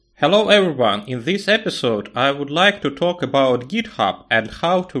Hello everyone, in this episode I would like to talk about GitHub and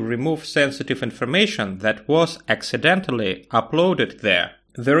how to remove sensitive information that was accidentally uploaded there.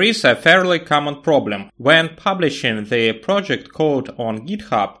 There is a fairly common problem. When publishing the project code on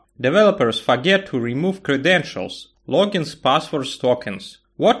GitHub, developers forget to remove credentials, logins, passwords, tokens.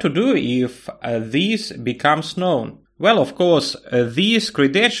 What to do if these becomes known? Well, of course, these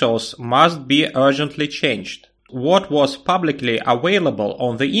credentials must be urgently changed. What was publicly available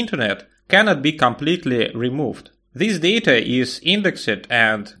on the internet cannot be completely removed. This data is indexed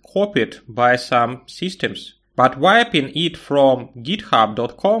and copied by some systems, but wiping it from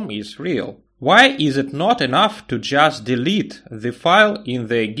github.com is real. Why is it not enough to just delete the file in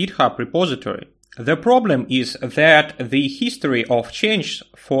the GitHub repository? The problem is that the history of changes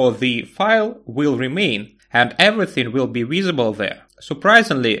for the file will remain, and everything will be visible there.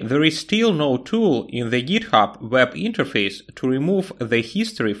 Surprisingly, there is still no tool in the GitHub web interface to remove the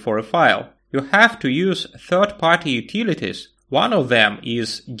history for a file. You have to use third-party utilities. One of them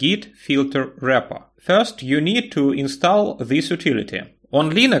is Git Filter Repo. First, you need to install this utility.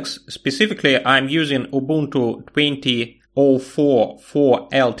 On Linux, specifically I'm using Ubuntu 20.04.4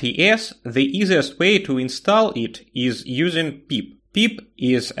 LTS, the easiest way to install it is using pip. Pip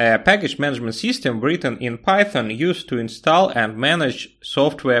is a package management system written in Python used to install and manage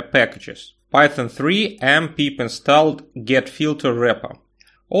software packages. Python 3 mpip installed getfilter repo.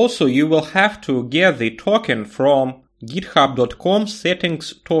 Also, you will have to get the token from github.com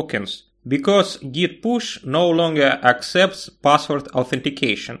settings tokens, because git push no longer accepts password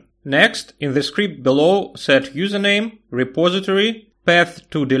authentication. Next, in the script below, set username, repository, path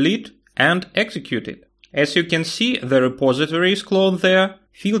to delete, and execute it. As you can see, the repository is cloned there,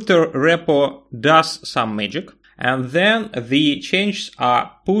 filter repo does some magic, and then the changes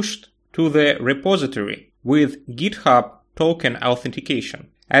are pushed to the repository with GitHub token authentication.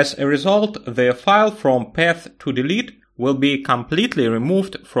 As a result, the file from path to delete will be completely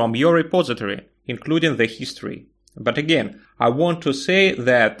removed from your repository, including the history. But again, I want to say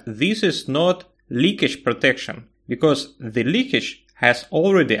that this is not leakage protection, because the leakage has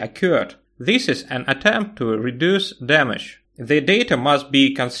already occurred. This is an attempt to reduce damage. The data must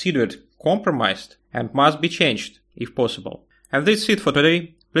be considered compromised and must be changed if possible. And that's it for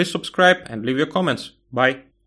today. Please subscribe and leave your comments. Bye.